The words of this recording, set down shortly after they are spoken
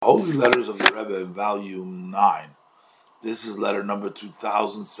Holy Letters of the Rebbe, Volume 9. This is letter number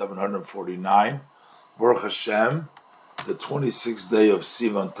 2749. Baruch Hashem, the 26th day of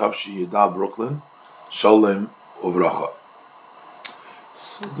Sivan Tavshi Yudal, Brooklyn. Sholem Uvracha.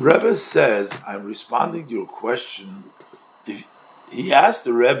 So the Rebbe says, I'm responding to your question. If he asked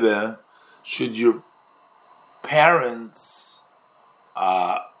the Rebbe, should your parents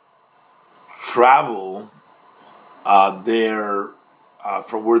travel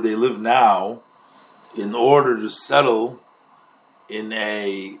from where they live now in order to settle in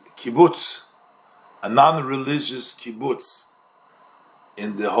a kibbutz, a non-religious kibbutz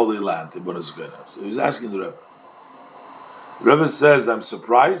in the Holy Land. So he's asking the Rebbe. The Rebbe says, I'm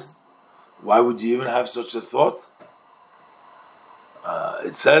surprised. Why would you even have such a thought?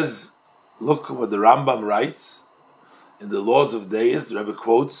 It says, look what the Rambam writes in the Laws of Deis. The Rebbe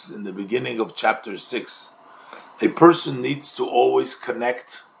quotes in the beginning of chapter 6. A person needs to always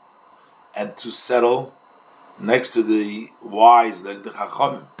connect and to settle next to the wise, like the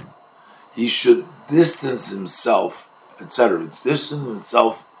Chachamim. He should distance himself, etc. Distance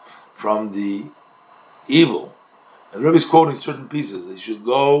himself from the evil. And the Rebbe is quoting certain pieces. He should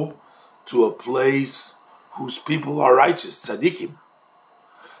go to a place whose people are righteous, tzaddikim,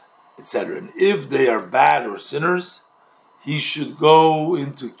 etc. And if they are bad or sinners, he should go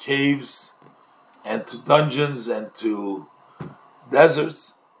into caves and to dungeons and to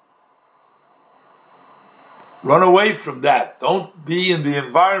deserts. Run away from that. Don't be in the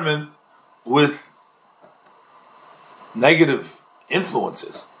environment with negative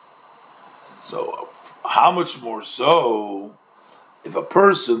influences. So, how much more so if a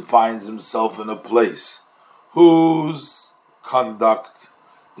person finds himself in a place whose conduct,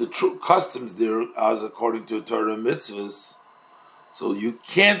 the true customs there, as according to Torah mitzvahs, so you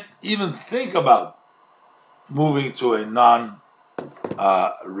can't even think about moving to a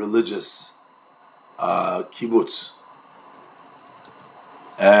non-religious kibbutz.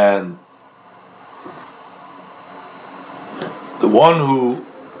 And the one who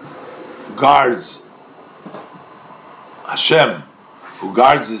guards Hashem, who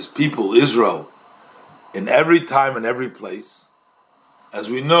guards his people, Israel, in every time and every place, as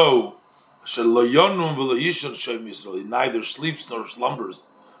we know, he neither sleeps nor slumbers,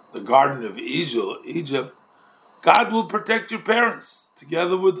 the garden of Egypt, God will protect your parents,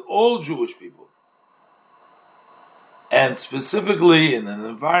 together with all Jewish people. And specifically in an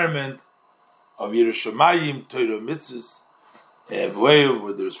environment of Yerushalayim, Torah mitzvahs,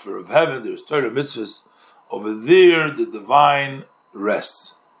 where there's fear of heaven, there's Torah mitzvahs, over there the divine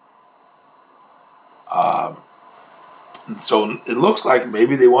rests. So it looks like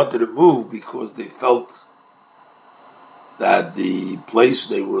maybe they wanted to move because they felt that the place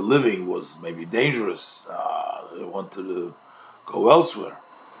they were living was maybe dangerous. They wanted to go elsewhere.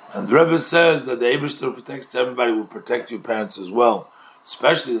 And the Rebbe says that the Eibishter protects everybody, will protect your parents as well,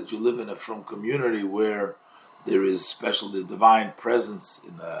 especially that you live in a frum community where there is special the divine presence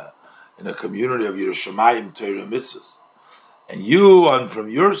in a community of Yerushalayim, Torah mitzvahs. And you, from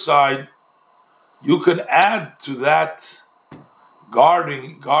your side, you can add to that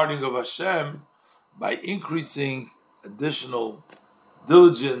guarding of Hashem by increasing additional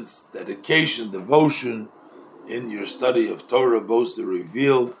diligence, dedication, devotion in your study of Torah, both the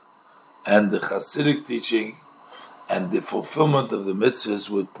revealed and the Hasidic teaching, and the fulfillment of the mitzvahs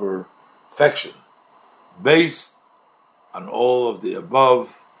with perfection, based on all of the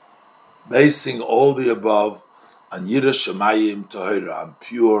above, basing all the above on Yira Shemayim Tahira, on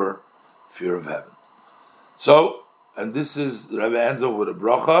pure fear of heaven. So, and this is, the Rebbe ends up with a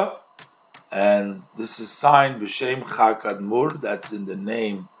bracha, and this is signed B'Shem Chak Admur, that's in the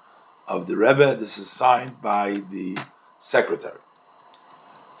name of the Rebbe. This is signed by the secretary.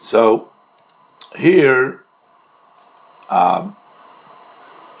 So, here, the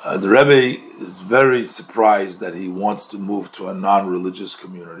Rebbe is very surprised that he wants to move to a non-religious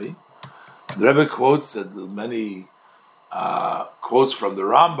community. The Rebbe quotes many quotes from the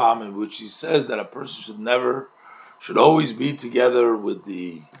Rambam in which he says that a person should always be together with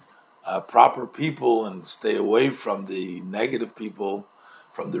the proper people and stay away from the negative people,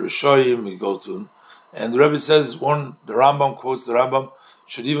 from the Rishoyim. We go to, and the Rebbe says the Rambam quotes the Rambam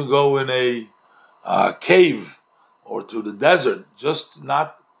should even go in a cave or to the desert, just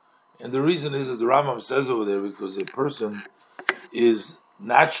not. And the reason is, as the Rambam says over there, because a person is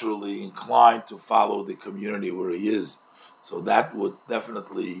naturally inclined to follow the community where he is. So that would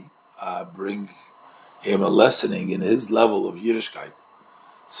definitely bring him a lessening in his level of Yiddishkeit.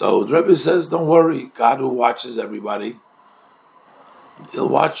 So the Rebbe says, don't worry, God who watches everybody, He'll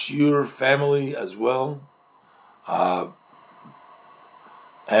watch your family as well.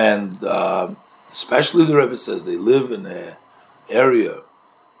 And especially the Rebbe says they live in an area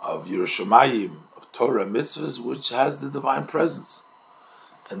of Yerushalayim, of Torah mitzvahs, which has the divine presence.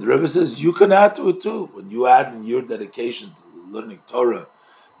 And the Rebbe says you can add to it too. When you add in your dedication to learning Torah,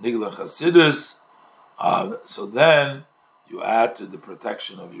 Nigla Chasidus, so then you add to the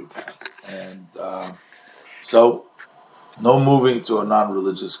protection of your past. And so no moving to a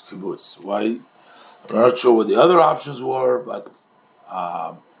non-religious kibbutz. Why? I'm not sure what the other options were, but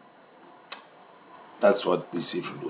that's what we see from the